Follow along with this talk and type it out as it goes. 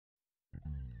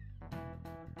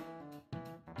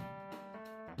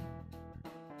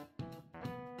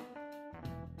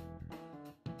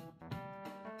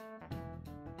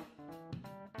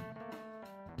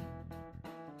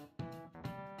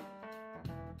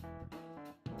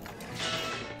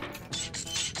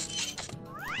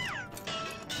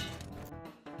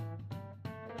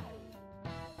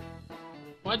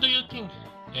What do you think?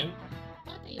 And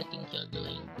What do you think you're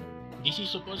doing? this is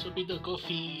supposed to be the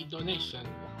coffee donation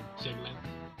segment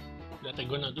that I'm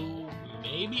gonna do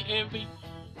maybe every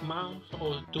month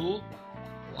or two.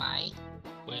 Why?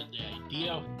 Well, the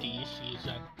idea of this is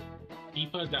that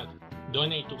people that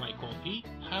donate to my coffee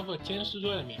have a chance to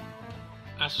join me,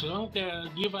 as long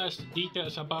as they give us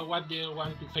details about what they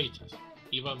want to face us,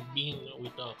 even being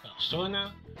with a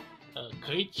persona, a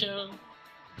creature,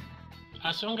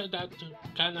 as long as that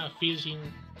kind of feels in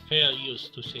fair use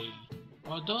to say,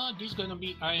 although this gonna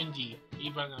be RNG,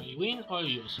 even I win or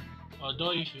lose,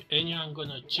 although if anyone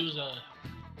gonna choose a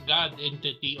god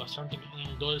entity or something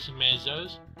in those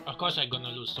measures, of course I'm gonna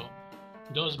lose, so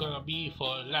those gonna be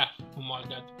for laugh more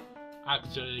than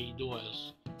actually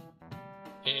duels.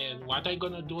 And what I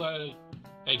gonna do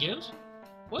against?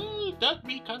 Well, that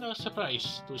be kind of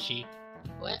surprised to see.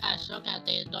 Well, as long as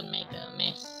they don't make a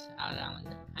mess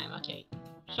around, I'm okay.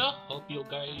 So, hope you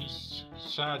guys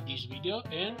saw this video,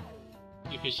 and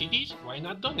if you see this, why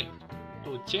not donate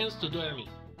to chance to duel me?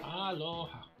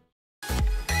 Aloha!